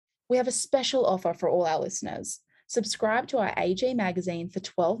We have a special offer for all our listeners. Subscribe to our AG magazine for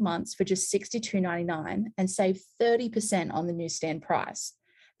 12 months for just $62.99 and save 30% on the newsstand price.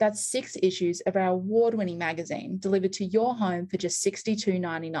 That's 6 issues of our award-winning magazine delivered to your home for just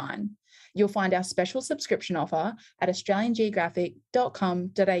 $62.99. You'll find our special subscription offer at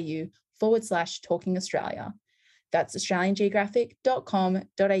australiangeographic.com.au/Talking Australia. That's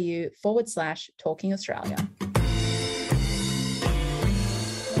australiangeographic.com.au/Talking Australia.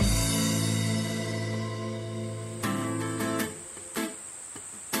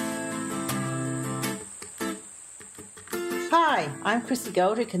 Hi, I'm Chrissy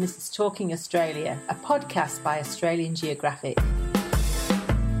Goldrick and this is Talking Australia, a podcast by Australian Geographic.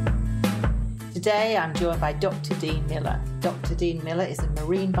 Today I'm joined by Dr. Dean Miller. Dr. Dean Miller is a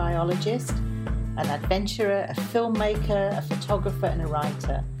marine biologist, an adventurer, a filmmaker, a photographer and a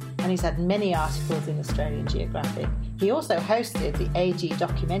writer, and he's had many articles in Australian Geographic. He also hosted the AG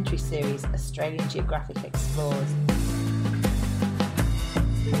documentary series Australian Geographic Explores.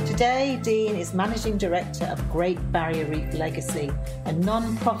 Today, Dean is Managing Director of Great Barrier Reef Legacy, a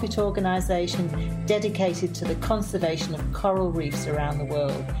non-profit organisation dedicated to the conservation of coral reefs around the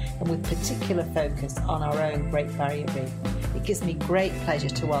world, and with particular focus on our own Great Barrier Reef. It gives me great pleasure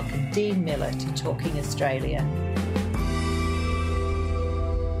to welcome Dean Miller to Talking Australia.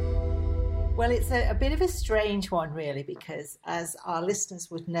 Well, it's a bit of a strange one, really, because as our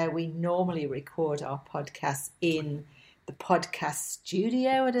listeners would know, we normally record our podcasts in the podcast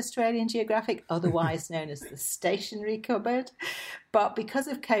studio at Australian Geographic, otherwise known as the stationery cupboard. But because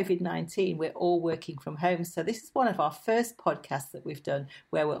of COVID-19, we're all working from home. So this is one of our first podcasts that we've done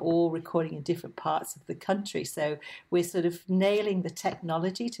where we're all recording in different parts of the country. So we're sort of nailing the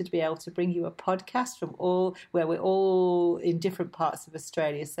technology to be able to bring you a podcast from where we're all in different parts of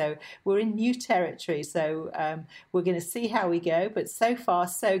Australia. So we're in new territory. So we're going to see how we go. But so far,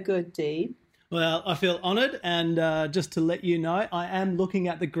 so good, Dean. Well, I feel honoured, and just to let you know, I am looking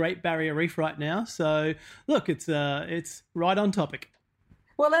at the Great Barrier Reef right now. So, look, it's right on topic.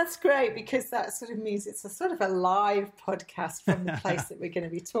 Well, that's great, because that sort of means it's a sort of a live podcast from the place that we're going to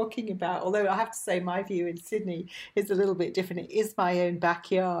be talking about. Although I have to say my view in Sydney is a little bit different. It is my own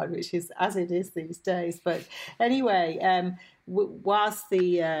backyard, which is as it is these days. But anyway, whilst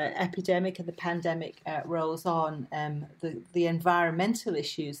the epidemic and the pandemic rolls on, the environmental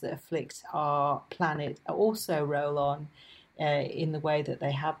issues that afflict our planet also roll on in the way that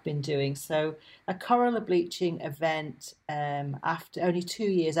they have been doing. So a coral bleaching event after only 2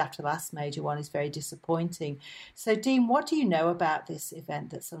 years after the last major one is very disappointing. So Dean, what do you know about this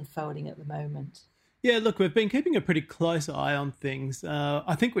event that's unfolding at the moment? Yeah, look, we've been keeping a pretty close eye on things.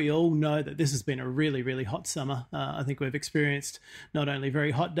 I think we all know that this has been a really, really hot summer. I think we've experienced not only very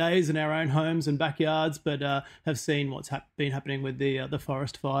hot days in our own homes and backyards, but have seen what's been happening with the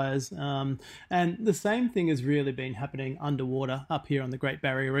forest fires. And the same thing has really been happening underwater up here on the Great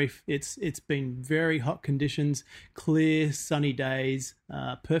Barrier Reef. It's been very hot conditions, clear, sunny days,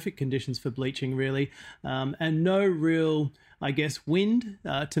 perfect conditions for bleaching, really, and no real, I guess, wind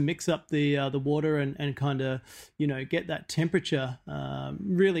to mix up the water and kind of, get that temperature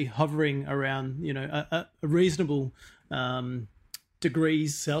really hovering around, a reasonable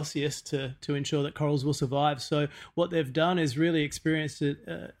degrees Celsius to ensure that corals will survive. So what they've done is really experienced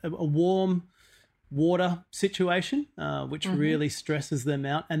a warm water situation, which really stresses them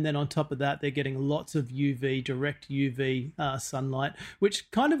out. And then on top of that, they're getting lots of direct UV sunlight, which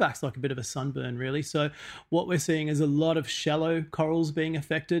kind of acts like a bit of a sunburn, really. So what we're seeing is a lot of shallow corals being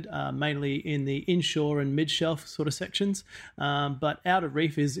affected, mainly in the inshore and mid-shelf sort of sections. But outer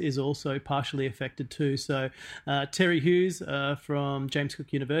reef is also partially affected too. So Terry Hughes from James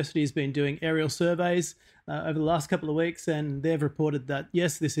Cook University has been doing aerial surveys over the last couple of weeks, and they've reported that,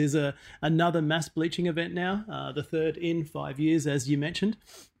 yes, this is another mass bleaching event now, the third in 5 years, as you mentioned.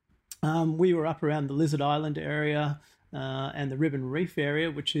 We were up around the Lizard Island area and the Ribbon Reef area,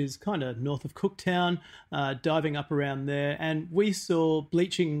 which is kind of north of Cooktown, diving up around there, and we saw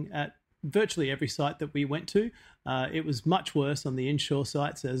bleaching at virtually every site that we went to. It was much worse on the inshore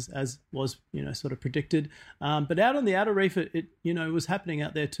sites, as was sort of predicted. But out on the outer reef, it was happening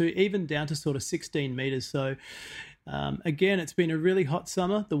out there too, even down to sort of 16 meters. So again, it's been a really hot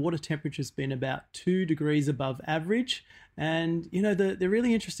summer. The water temperature's been about 2 degrees above average. And, the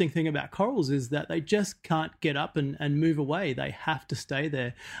really interesting thing about corals is that they just can't get up and move away. They have to stay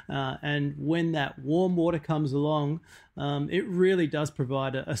there. And when that warm water comes along, it really does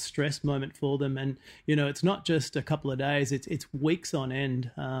provide a stress moment for them. And, it's not just a couple of days, it's weeks on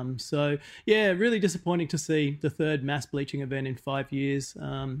end. So, yeah, really disappointing to see the third mass bleaching event in 5 years.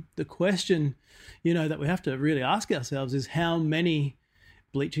 The question, that we have to really ask ourselves is how many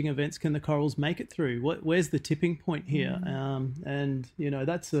bleaching events can the corals make it through? Where's the tipping point here? And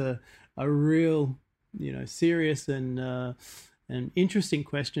that's a real serious and interesting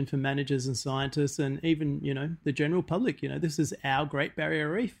question for managers and scientists, and even the general public. This is our Great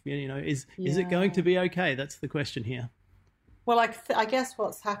Barrier Reef. Is it going to be okay? That's the question here. Well, I guess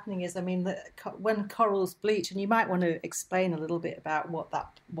what's happening is, when corals bleach, and you might want to explain a little bit about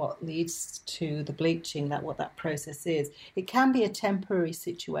what leads to the bleaching, what that process is. It can be a temporary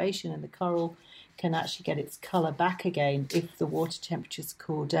situation, and the coral can actually get its colour back again if the water temperatures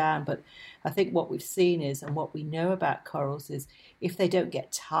cool down. But I think what we've seen is, and what we know about corals is, if they don't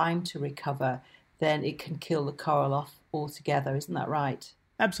get time to recover, then it can kill the coral off altogether. Isn't that right?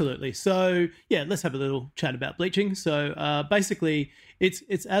 Absolutely. So, let's have a little chat about bleaching. So, basically, it's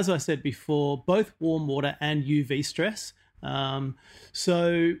as I said before, both warm water and UV stress.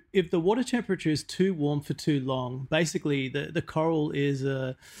 So, if the water temperature is too warm for too long, basically the coral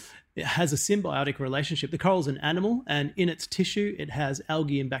it has a symbiotic relationship. The coral's an animal, and in its tissue, it has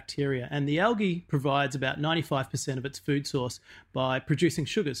algae and bacteria. And the algae provides about 95% of its food source by producing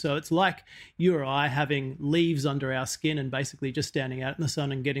sugar. So it's like you or I having leaves under our skin and basically just standing out in the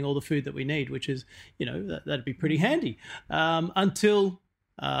sun and getting all the food that we need, which is, that'd be pretty handy until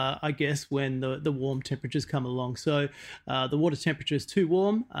I guess when the warm temperatures come along. So the water temperature is too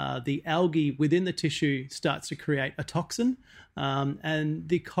warm, the algae within the tissue starts to create a toxin, and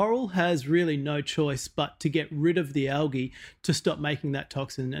the coral has really no choice but to get rid of the algae to stop making that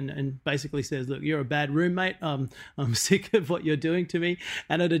toxin, and basically says, look, you're a bad roommate, I'm sick of what you're doing to me,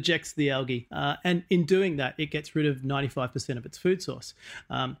 and it ejects the algae. And in doing that, it gets rid of 95% of its food source.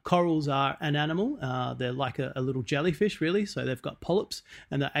 Corals are an animal. They're like a little jellyfish, really, so they've got polyps,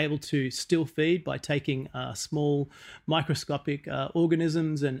 and they're able to still feed by taking small microscopic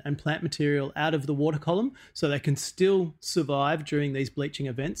organisms and plant material out of the water column, so they can still survive during these bleaching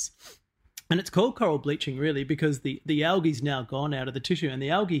events. And it's called coral bleaching, really, because the algae's now gone out of the tissue, and the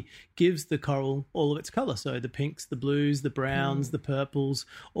algae gives the coral all of its colour. So the pinks, the blues, the browns, the purples,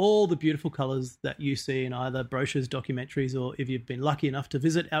 all the beautiful colours that you see in either brochures, documentaries, or if you've been lucky enough to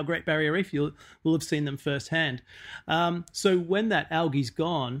visit our Great Barrier Reef, you'll have seen them firsthand. So when that algae's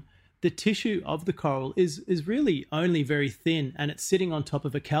gone, the tissue of the coral is really only very thin, and it's sitting on top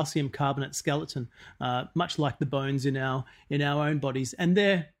of a calcium carbonate skeleton, much like the bones in our own bodies. And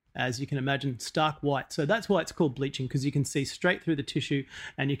they're, as you can imagine, stark white. So that's why it's called bleaching, because you can see straight through the tissue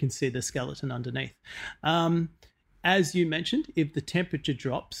and you can see the skeleton underneath. As you mentioned, if the temperature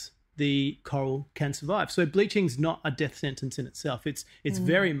drops, the coral can survive. So bleaching's not a death sentence in itself. It's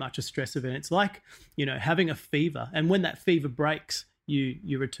very much a stress event. It's like, having a fever. And when that fever breaks,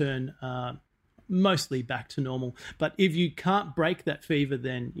 you return mostly back to normal. But if you can't break that fever,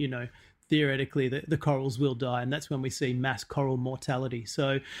 then, theoretically the corals will die, and that's when we see mass coral mortality.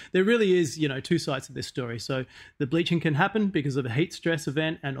 So there really is, two sides of this story. So the bleaching can happen because of a heat stress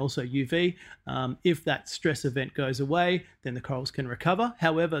event and also UV. If that stress event goes away, then the corals can recover.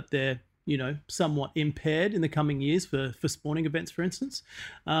 However, they're, somewhat impaired in the coming years for spawning events, for instance.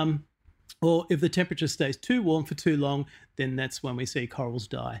 Or if the temperature stays too warm for too long, then that's when we see corals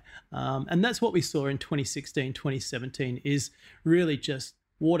die. And that's what we saw in 2016, 2017, is really just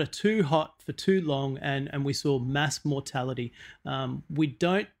water too hot for too long, and we saw mass mortality. We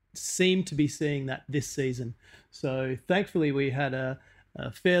don't seem to be seeing that this season. So thankfully we had a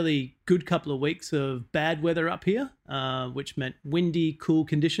fairly good couple of weeks of bad weather up here, which meant windy, cool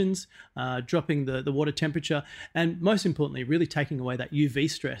conditions, dropping the water temperature, and most importantly, really taking away that UV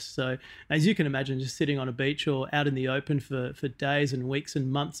stress. So as you can imagine, just sitting on a beach or out in the open for days and weeks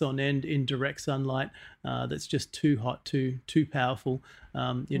and months on end in direct sunlight, that's just too hot, too powerful,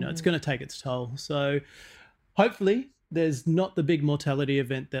 it's going to take its toll. So hopefully there's not the big mortality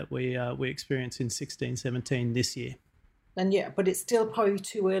event that we experienced in 16, 17 this year. And but it's still probably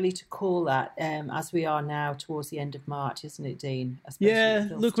too early to call that, as we are now towards the end of March, isn't it, Dean?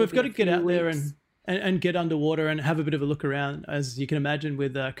 Look, we've got to get out there and get underwater and have a bit of a look around. As you can imagine,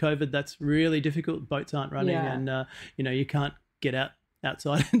 with COVID, that's really difficult. Boats aren't running, and you can't get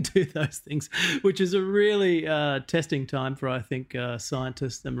outside and do those things, which is a really testing time for, I think,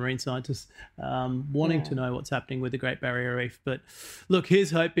 scientists, the marine scientists, wanting to know what's happening with the Great Barrier Reef. But look,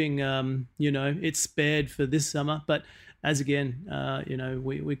 here's hoping, it's spared for this summer. But as again,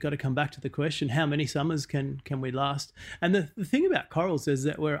 we've got to come back to the question, how many summers can we last? And the thing about corals is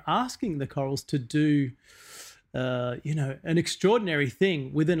that we're asking the corals to do an extraordinary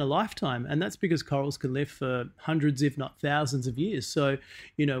thing within a lifetime. And that's because corals can live for hundreds, if not thousands of years. So,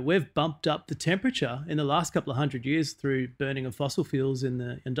 we've bumped up the temperature in the last couple of 100 years through burning of fossil fuels in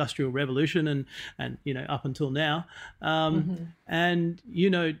the Industrial Revolution and up until now. And,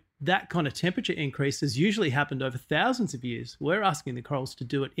 that kind of temperature increase has usually happened over thousands of years. We're asking the corals to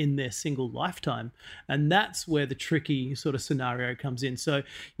do it in their single lifetime. And that's where the tricky sort of scenario comes in. So,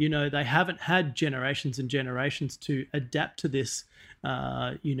 they haven't had generations and generations to adapt to this,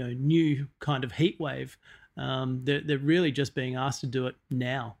 new kind of heat wave. They're really just being asked to do it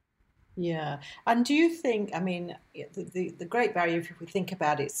now. Yeah. And do you think, the Great Barrier Reef, if we think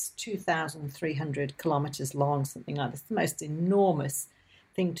about it, it's 2,300 kilometers long, something like this, the most enormous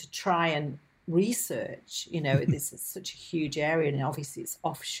thing to try and research. This is such a huge area, and obviously it's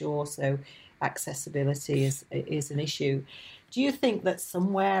offshore, so accessibility is an issue. Do you think that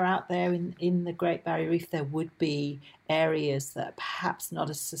somewhere out there in the Great Barrier Reef there would be areas that are perhaps not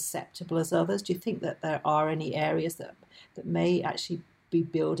as susceptible as others? Do you think that there are any areas that may actually be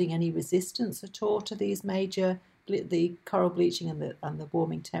building any resistance at all to these the coral bleaching and the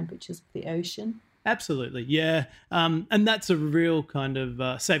warming temperatures of the ocean? Absolutely, yeah. And that's a real kind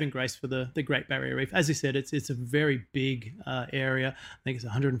of saving grace for the Great Barrier Reef. As you said, it's a very big area. I think it's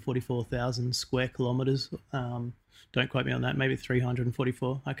 144,000 square kilometres. Don't quote me on that, maybe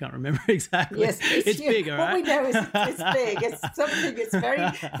 344. I can't remember exactly. Yes, it's big, all right? What we know is it's big. It's something, it's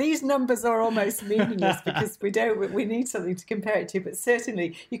very, these numbers are almost meaningless because we need something to compare it to, but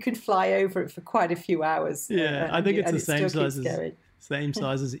certainly you can fly over it for quite a few hours. Yeah, I think it's the same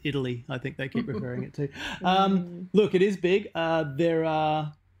size as Italy, I think they keep referring it to. Look, it is big. There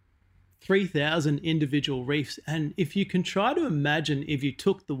are 3,000 individual reefs. And if you can try to imagine if you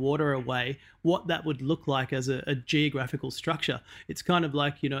took the water away, what that would look like as a geographical structure, it's kind of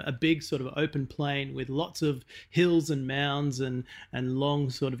like, a big sort of open plain with lots of hills and mounds and long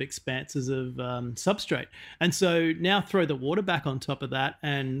sort of expanses of substrate. And so now throw the water back on top of that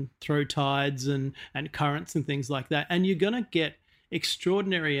and throw tides and currents and things like that. And you're going to get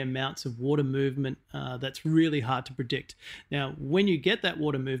extraordinary amounts of water movement that's really hard to predict. Now, when you get that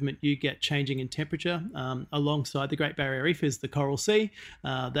water movement, you get changing in temperature. Alongside the Great Barrier Reef is the Coral Sea.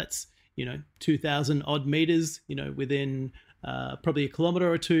 That's 2,000 odd meters, within probably a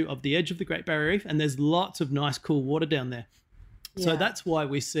kilometre or two of the edge of the Great Barrier Reef, and there's lots of nice cool water down there. So that's why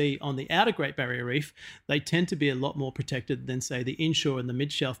we see on the outer Great Barrier Reef, they tend to be a lot more protected than, say, the inshore and the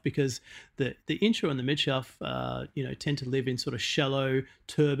midshelf, because the inshore and the midshelf, tend to live in sort of shallow,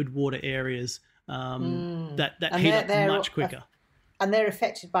 turbid water areas that heat up much quicker. And they're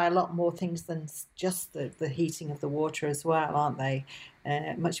affected by a lot more things than just the heating of the water as well, aren't they?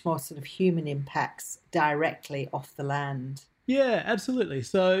 Much more sort of human impacts directly off the land. Yeah, absolutely.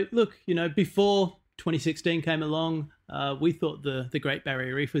 So look, before 2016 came along, we thought the Great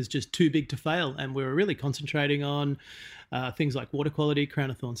Barrier Reef was just too big to fail, and we were really concentrating on things like water quality, crown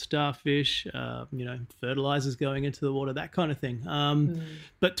of thorns starfish, fertilizers going into the water, that kind of thing.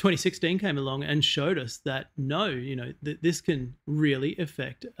 But 2016 came along and showed us that no, that this can really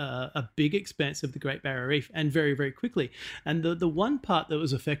affect a big expanse of the Great Barrier Reef, and very, very quickly. And the one part that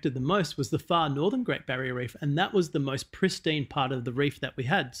was affected the most was the far northern Great Barrier Reef, and that was the most pristine part of the reef that we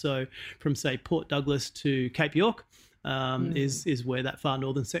had. So from, say, Port Douglas to Cape York, is where that far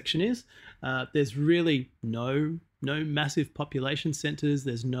northern section is. There's really no massive population centres.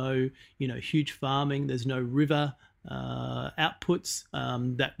 There's no huge farming. There's no river outputs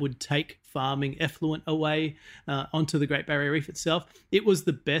that would take farming effluent away onto the Great Barrier Reef itself. It was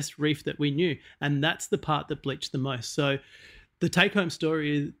the best reef that we knew, and that's the part that bleached the most. So the take-home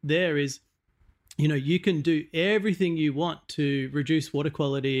story there is, you can do everything you want to reduce water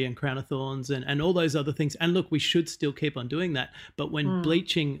quality and crown of thorns and all those other things. And look, we should still keep on doing that. But when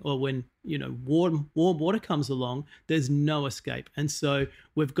bleaching, or when, warm water comes along, there's no escape. And so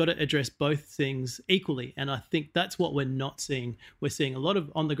we've got to address both things equally. And I think that's what we're not seeing. We're seeing a lot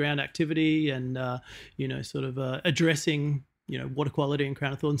of on-the-ground activity and, addressing water quality and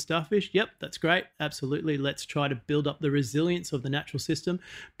crown of thorns starfish. Yep, that's great. Absolutely. Let's try to build up the resilience of the natural system.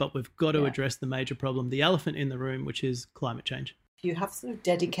 But we've got to address the major problem, the elephant in the room, which is climate change. You have sort of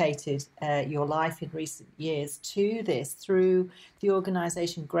dedicated your life in recent years to this through the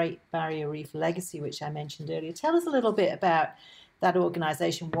organisation Great Barrier Reef Legacy, which I mentioned earlier. Tell us a little bit about that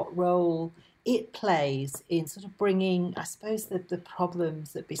organisation, what role it plays in sort of bringing, I suppose, the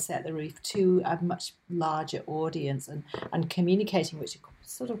problems that beset the reef to a much larger audience and communicating, which are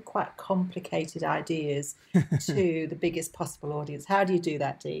sort of quite complicated ideas to the biggest possible audience. How do you do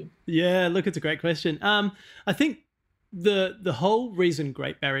that, Dean? Yeah, look, it's a great question. I think the whole reason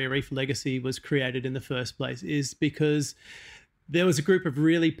Great Barrier Reef Legacy was created in the first place is because there was a group of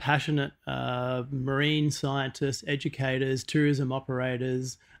really passionate marine scientists, educators, tourism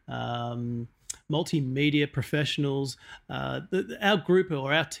operators, multimedia professionals. Our group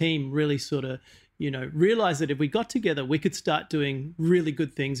or our team really sort of, realized that if we got together, we could start doing really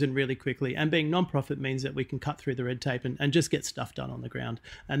good things and really quickly. And being nonprofit means that we can cut through the red tape and just get stuff done on the ground.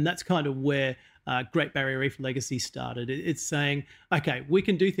 And that's kind of where Great Barrier Reef Legacy started. It's saying, okay, we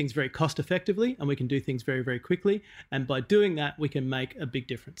can do things very cost effectively and we can do things very, very quickly. And by doing that, we can make a big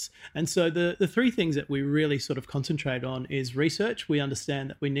difference. And so the three things that we really sort of concentrate on is research. We understand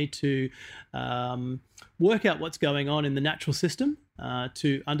that we need to work out what's going on in the natural system,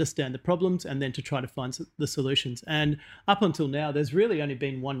 to understand the problems and then to try to find the solutions. And up until now, there's really only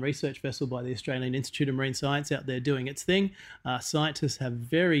been one research vessel by the Australian Institute of Marine Science out there doing its thing. Scientists have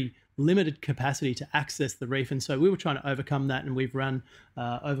very limited capacity to access the reef. And so we were trying to overcome that. And we've run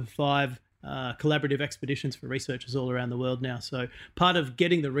over 5 collaborative expeditions for researchers all around the world now. So part of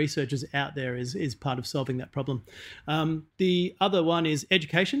getting the researchers out there is part of solving that problem. The other one is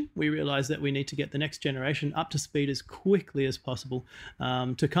education. We realize that we need to get the next generation up to speed as quickly as possible,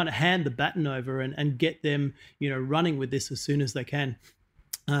 to kind of hand the baton over and get them, running with this as soon as they can.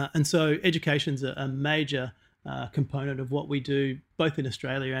 And so education's a major component of what we do both in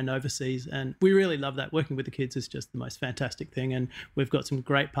Australia and overseas, and we really love that. Working with the kids is just the most fantastic thing, and we've got some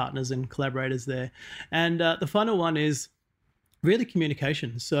great partners and collaborators there. And the final one is really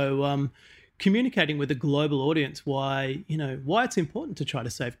communication. So communicating with a global audience why it's important to try to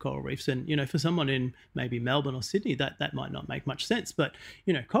save coral reefs. And for someone in maybe Melbourne or Sydney, that might not make much sense, but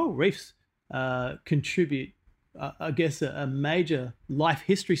coral reefs contribute I guess a major life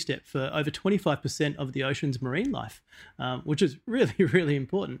history step for over 25% of the ocean's marine life, which is really, really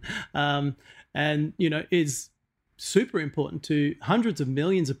important, and is super important to hundreds of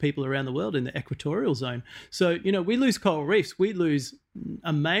millions of people around the world in the equatorial zone. So we lose coral reefs, we lose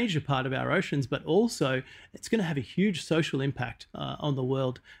a major part of our oceans, but also it's going to have a huge social impact on the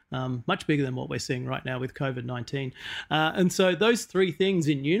world, much bigger than what we're seeing right now with COVID-19. And so those three things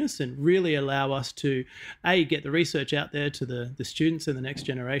in unison really allow us to, get the research out there to the students and the next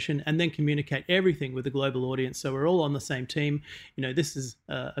generation, and then communicate everything with a global audience. So we're all on the same team. This is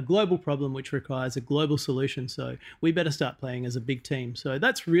a global problem which requires a global solution. So we better start playing as a big team. So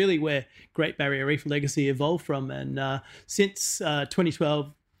that's really where Great Barrier Reef Legacy evolved from. And since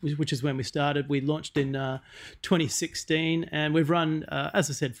 2012, which is when we started, we launched in 2016, and we've run, as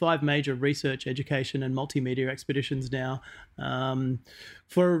I said, 5 major research, education, and multimedia expeditions now,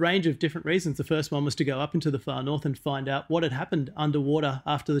 for a range of different reasons. The first one was to go up into the far north and find out what had happened underwater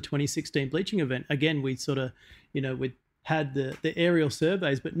after the 2016 bleaching event. Again, we sort of, we had the aerial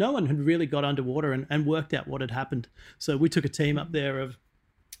surveys, but no one had really got underwater and worked out what had happened. So we took a team up there of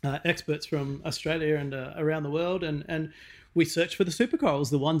experts from Australia and around the world, and we searched for the supercorals,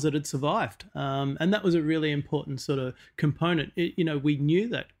 the ones that had survived. And that was a really important sort of component. We knew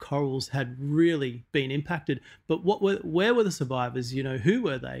that corals had really been impacted, but where were the survivors? Who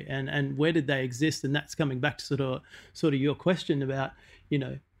were they, and where did they exist? And that's coming back to sort of your question about,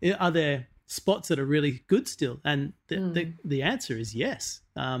 are there spots that are really good still? And the answer is yes.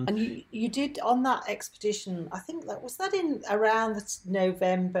 And you did on that expedition, I think that in around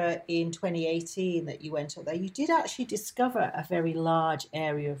November in 2018 that you went up there. You did actually discover a very large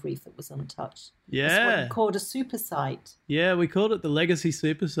area of reef that was untouched. Yeah. That's what you called a super site. Yeah, we called it the Legacy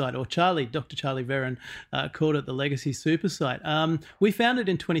Super Site, or Dr. Charlie Veron called it the Legacy Super Site. We found it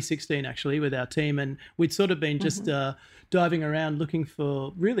in 2016 actually with our team, and we'd sort of been just diving around looking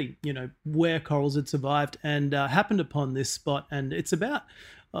for really, where corals had survived, and happened upon this spot. And it's about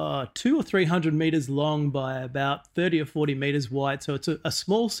 200 or 300 meters long by about 30 or 40 meters wide. So it's a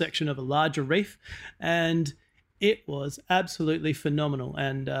small section of a larger reef, and it was absolutely phenomenal.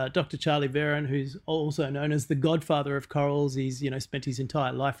 And Dr. Charlie Veron, who's also known as the godfather of corals, he's spent his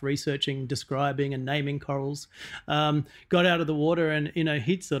entire life researching, describing, and naming corals, got out of the water, and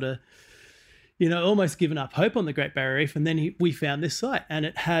he'd sort of almost given up hope on the Great Barrier Reef. And then we found this site, and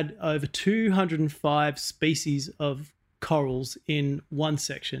it had over 205 species of corals in one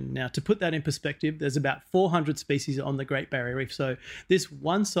section. Now, to put that in perspective, there's about 400 species on the Great Barrier Reef. So this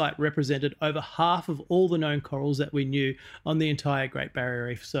one site represented over half of all the known corals that we knew on the entire Great Barrier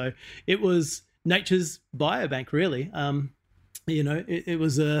Reef. So it was nature's biobank, really. It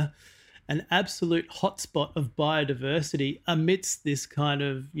was an absolute hotspot of biodiversity amidst this kind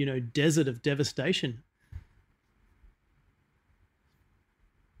of, desert of devastation.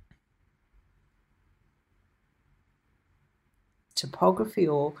 Topography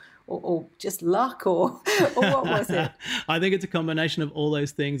or or just luck, or what was it? I think it's a combination of all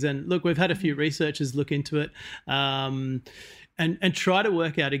those things. And look, we've had a few researchers look into it. And try to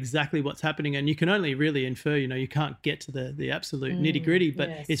work out exactly what's happening. And you can only really infer, you can't get to the absolute nitty gritty, but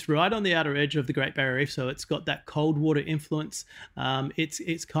yes. It's right on the outer edge of the Great Barrier Reef. So it's got that cold water influence.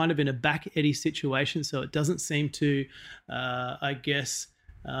 It's kind of in a back eddy situation. So it doesn't seem to,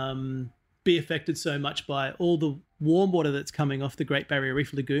 be affected so much by all the warm water that's coming off the Great Barrier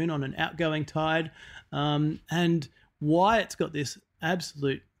Reef Lagoon on an outgoing tide. And why it's got this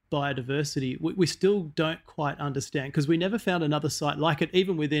absolute biodiversity, we still don't quite understand, because we never found another site like it,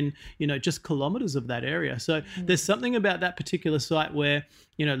 even within, just kilometers of that area. So there's something about that particular site where,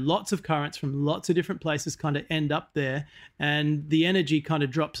 lots of currents from lots of different places kind of end up there, and the energy kind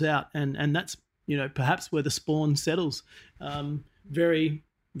of drops out. And that's, perhaps where the spawn settles, very,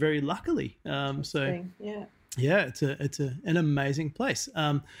 very luckily. So yeah, it's an amazing place.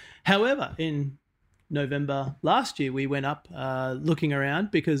 However, in November last year, we went up looking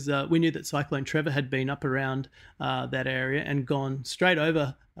around because we knew that Cyclone Trevor had been up around that area and gone straight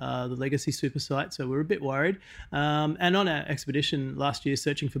over the Legacy Super Site, so we were a bit worried. And on our expedition last year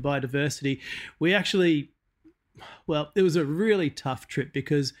searching for biodiversity, we actually, it was a really tough trip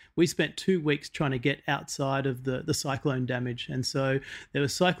because we spent 2 weeks trying to get outside of the cyclone damage. And so there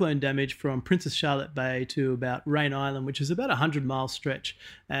was cyclone damage from Princess Charlotte Bay to about Rain Island, which is about a 100-mile stretch.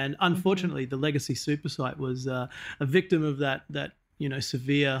 And unfortunately, the Legacy Super Site was a victim of that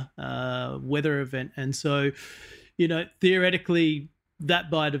severe weather event. And so, theoretically, that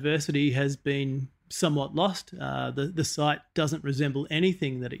biodiversity has been somewhat lost. The site doesn't resemble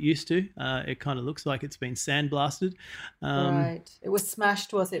anything that it used to. It kind of looks like it's been sandblasted. Right. It was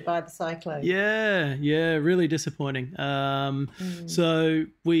smashed, was it, by the cyclone? Yeah, really disappointing. So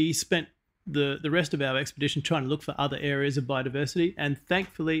we spent the rest of our expedition trying to look for other areas of biodiversity, and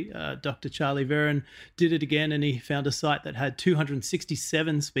thankfully Dr. Charlie Veron did it again, and he found a site that had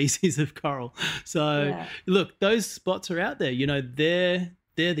 267 species of coral. So look, those spots are out there.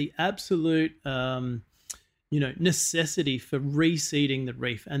 They're the absolute, necessity for reseeding the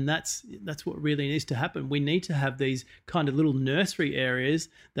reef, and that's what really needs to happen. We need to have these kind of little nursery areas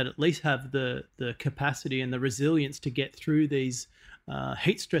that at least have the capacity and the resilience to get through these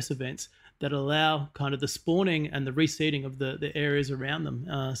heat stress events that allow kind of the spawning and the reseeding of the areas around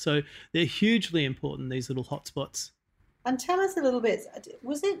them. So they're hugely important, these little hotspots. And tell us a little bit,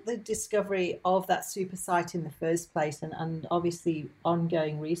 was it the discovery of that super site in the first place and obviously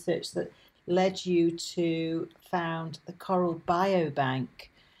ongoing research that led you to found the Coral Biobank?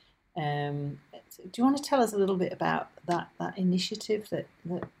 Do you want to tell us a little bit about that initiative that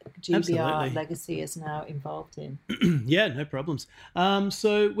GBR Absolutely. Legacy is now involved in? Yeah, no problems.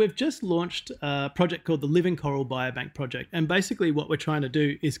 So we've just launched a project called the Living Coral Biobank Project. And basically what we're trying to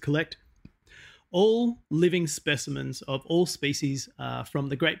do is collect all living specimens of all species from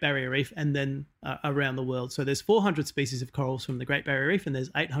the Great Barrier Reef and then around the world. So there's 400 species of corals from the Great Barrier Reef, and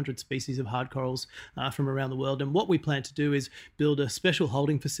there's 800 species of hard corals from around the world. And what we plan to do is build a special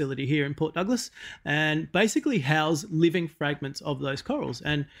holding facility here in Port Douglas and basically house living fragments of those corals.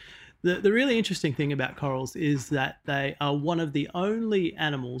 And the really interesting thing about corals is that they are one of the only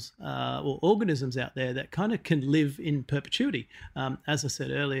animals or organisms out there that kind of can live in perpetuity. As I said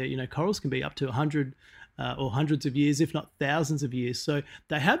earlier, corals can be up to 100 or hundreds of years, if not thousands of years. So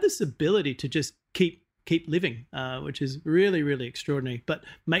they have this ability to just keep living, which is really, really extraordinary, but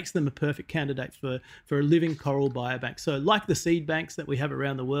makes them a perfect candidate for a living coral biobank. So like the seed banks that we have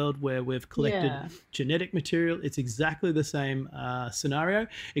around the world where we've collected genetic material, it's exactly the same scenario,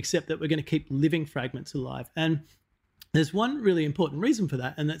 except that we're going to keep living fragments alive. And there's one really important reason for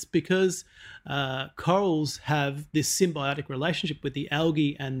that, and that's because corals have this symbiotic relationship with the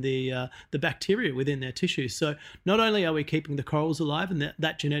algae and the bacteria within their tissues. So not only are we keeping the corals alive and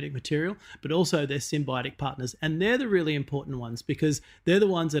that genetic material, but also they're symbiotic partners. And they're the really important ones because they're the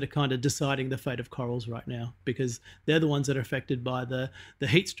ones that are kind of deciding the fate of corals right now, because they're the ones that are affected by the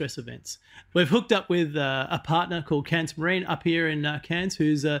heat stress events. We've hooked up with a partner called Cairns Marine up here in Cairns,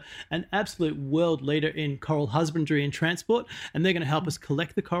 who's an absolute world leader in coral husbandry and transport, and they're going to help us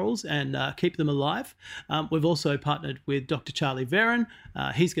collect the corals and keep them alive. We've also partnered with Dr. Charlie Veron.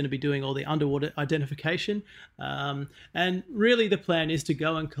 He's going to be doing all the underwater identification. And really the plan is to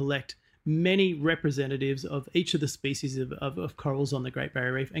go and collect many representatives of each of the species of corals on the Great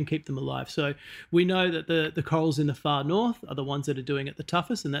Barrier Reef and keep them alive. So we know that the corals in the far north are the ones that are doing it the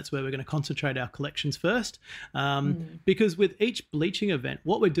toughest, and that's where we're going to concentrate our collections first. Because with each bleaching event,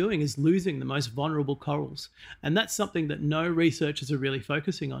 what we're doing is losing the most vulnerable corals. And that's something that no researchers are really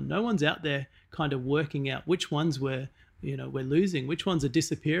focusing on. No one's out there kind of working out which ones we're we're losing, which ones are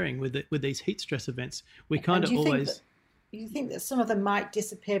disappearing with these heat stress events. We kind of always. You think that some of them might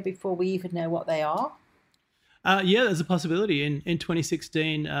disappear before we even know what they are? Yeah, there's a possibility. In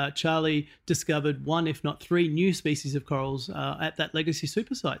 2016, Charlie discovered one, if not three, new species of corals at that legacy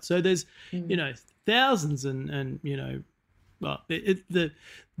super site. So there's, thousands and well,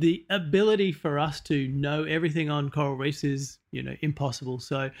 the ability for us to know everything on coral reefs is, impossible.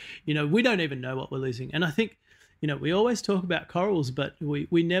 So, we don't even know what we're losing. And I think, we always talk about corals, but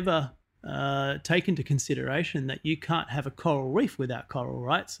we never take into consideration that you can't have a coral reef without coral,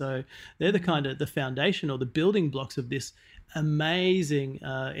 right? So they're the kind of the foundation or the building blocks of this amazing,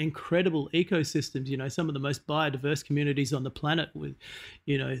 incredible ecosystems, some of the most biodiverse communities on the planet with,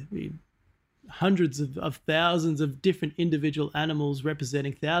 hundreds of thousands of different individual animals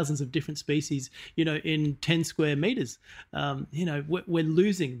representing thousands of different species, in 10 square meters. We're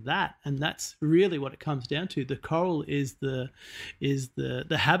losing that, and that's really what it comes down to. The coral is the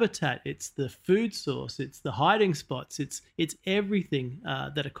habitat, it's the food source, it's the hiding spots, it's everything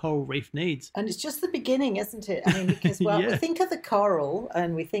that a coral reef needs. And it's just the beginning, isn't it? I mean, because Yeah. We think of the coral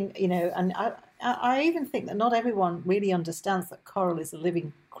and we think, and I even think that not everyone really understands that coral is a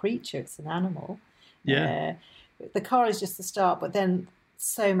living creature. It's an animal. Yeah. The coral is just the start, but then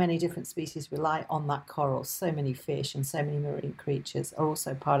so many different species rely on that coral. So many fish and so many marine creatures are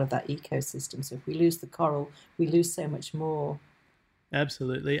also part of that ecosystem. So if we lose the coral, we lose so much more.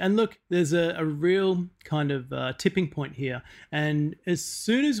 Absolutely. And look, there's a real kind of tipping point here. And as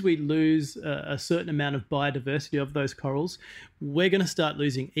soon as we lose a certain amount of biodiversity of those corals, we're going to start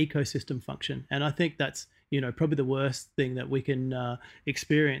losing ecosystem function. And I think that's, probably the worst thing that we can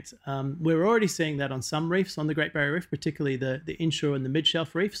experience. We're already seeing that on some reefs on the Great Barrier Reef, particularly the inshore and the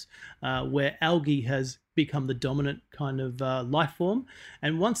mid-shelf reefs, where algae has become the dominant kind of life form.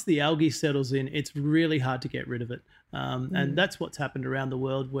 And once the algae settles in, it's really hard to get rid of it. And that's what's happened around the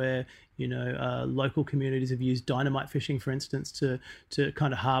world where, local communities have used dynamite fishing, for instance, to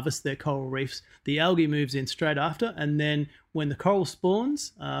kind of harvest their coral reefs. The algae moves in straight after. And then when the coral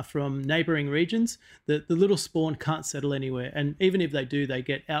spawns from neighboring regions, the little spawn can't settle anywhere. And even if they do, they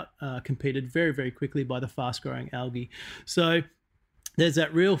get out competed very, very quickly by the fast growing algae. So there's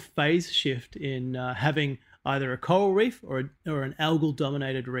that real phase shift in having either a coral reef or an algal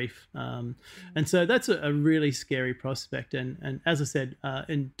dominated reef. And so that's a really scary prospect. And as I said,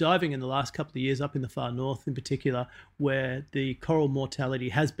 in diving in the last couple of years up in the far north in particular, where the coral mortality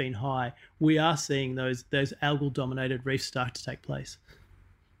has been high, we are seeing those algal dominated reefs start to take place.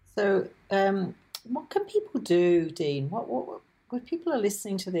 So what can people do, Dean? What when people are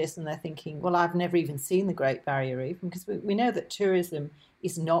listening to this and they're thinking, well, I've never even seen the Great Barrier Reef, because we know that tourism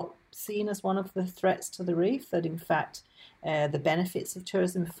is not seen as one of the threats to the reef, that in fact the benefits of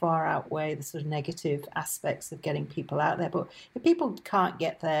tourism far outweigh the sort of negative aspects of getting people out there. But if people can't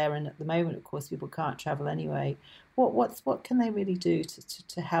get there, and at the moment, of course, people can't travel anyway, what can they really do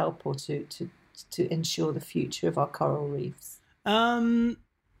to help or to ensure the future of our coral reefs?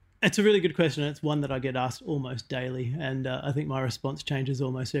 It's a really good question. It's one that I get asked almost daily, and I think my response changes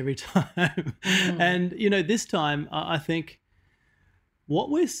almost every time. And, this time I think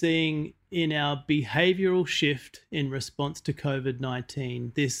what we're seeing in our behavioural shift in response to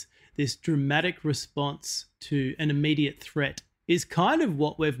COVID-19, this dramatic response to an immediate threat, is kind of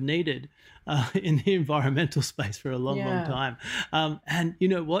what we've needed in the environmental space for a long time. And you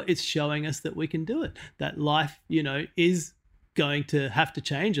know what? It's showing us that we can do it, that life, is going to have to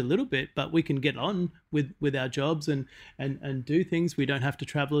change a little bit, but we can get on with our jobs and do things. We don't have to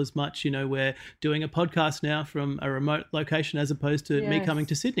travel as much. We're doing a podcast now from a remote location as opposed to me coming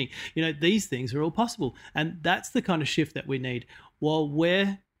to Sydney. These things are all possible. And that's the kind of shift that we need. While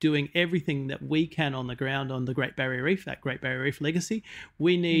we're doing everything that we can on the ground on the Great Barrier Reef, that Great Barrier Reef legacy,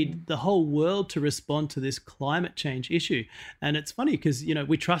 we need the whole world to respond to this climate change issue. And it's funny because,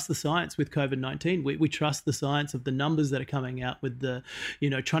 we trust the science with COVID-19. We trust the science of the numbers that are coming out with the,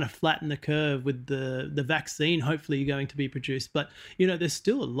 trying to flatten the curve with the vaccine hopefully going to be produced. But, there's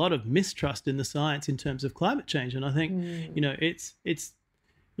still a lot of mistrust in the science in terms of climate change. And I think, it's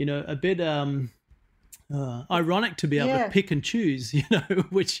a bit ironic to be able to pick and choose,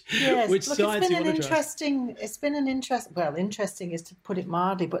 which science you want to trust. It's been an interesting is to put it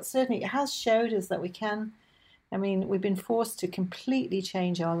mildly, but certainly it has showed us that we can. I mean, we've been forced to completely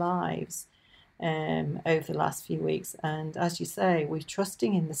change our lives over the last few weeks, and as you say, we're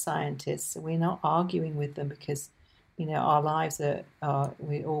trusting in the scientists. So we're not arguing with them because, our lives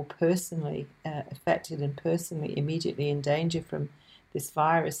we're all personally affected and personally immediately in danger from this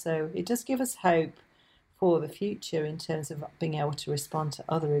virus. So it does give us hope for the future in terms of being able to respond to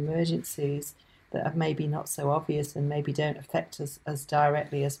other emergencies that are maybe not so obvious and maybe don't affect us as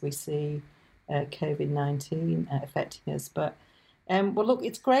directly as we see COVID-19 affecting us. But well, look,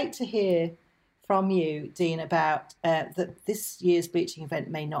 it's great to hear from you, Dean, about that this year's bleaching event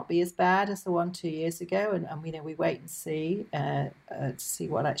may not be as bad as the one 2 years ago, and we wait and see to see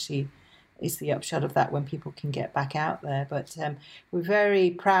what actually is the upshot of that when people can get back out there. But we're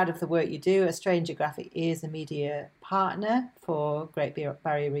very proud of the work you do. Australian Geographic is a media partner for Great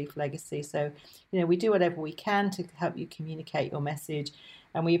Barrier Reef Legacy, so we do whatever we can to help you communicate your message.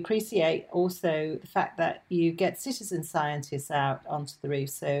 And we appreciate also the fact that you get citizen scientists out onto the reef.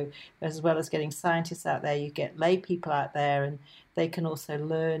 So as well as getting scientists out there, you get lay people out there, and they can also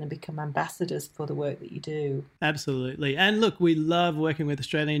learn and become ambassadors for the work that you do. Absolutely. And look, we love working with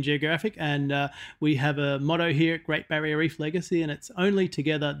Australian Geographic, and we have a motto here at Great Barrier Reef Legacy, and it's only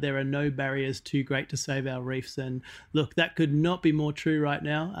together there are no barriers too great to save our reefs. And look, that could not be more true right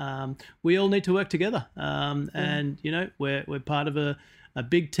now. We all need to work together. And, we're part of a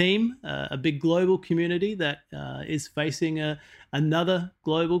big team, a big global community that is facing another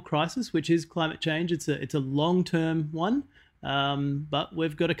global crisis, which is climate change. It's a long-term one, but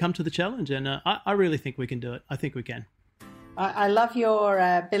we've got to come to the challenge, and I really think we can do it. I think we can. I love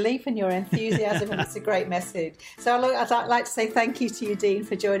your belief and your enthusiasm, and it's a great message. So look, I'd like to say thank you to you, Dean,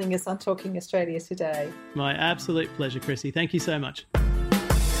 for joining us on Talking Australia today. My absolute pleasure, Chrissy. Thank you so much.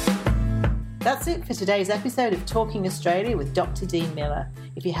 That's it for today's episode of Talking Australia with Dr. Dean Miller.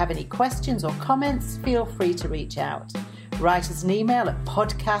 If you have any questions or comments, feel free to reach out. Write us an email at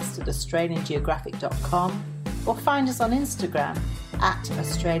podcast@australiangeographic.com or find us on Instagram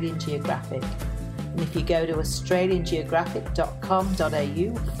 @Australian Geographic. And if you go to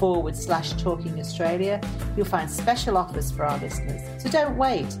australiangeographic.com.au/Talking Australia, you'll find special offers for our listeners. So don't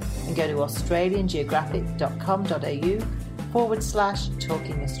wait and go to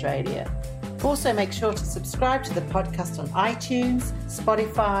australiangeographic.com.au/Talking Australia. Also, make sure to subscribe to the podcast on iTunes,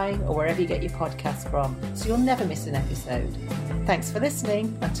 Spotify, or wherever you get your podcasts from, so you'll never miss an episode. Thanks for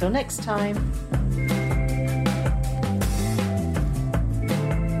listening. Until next time.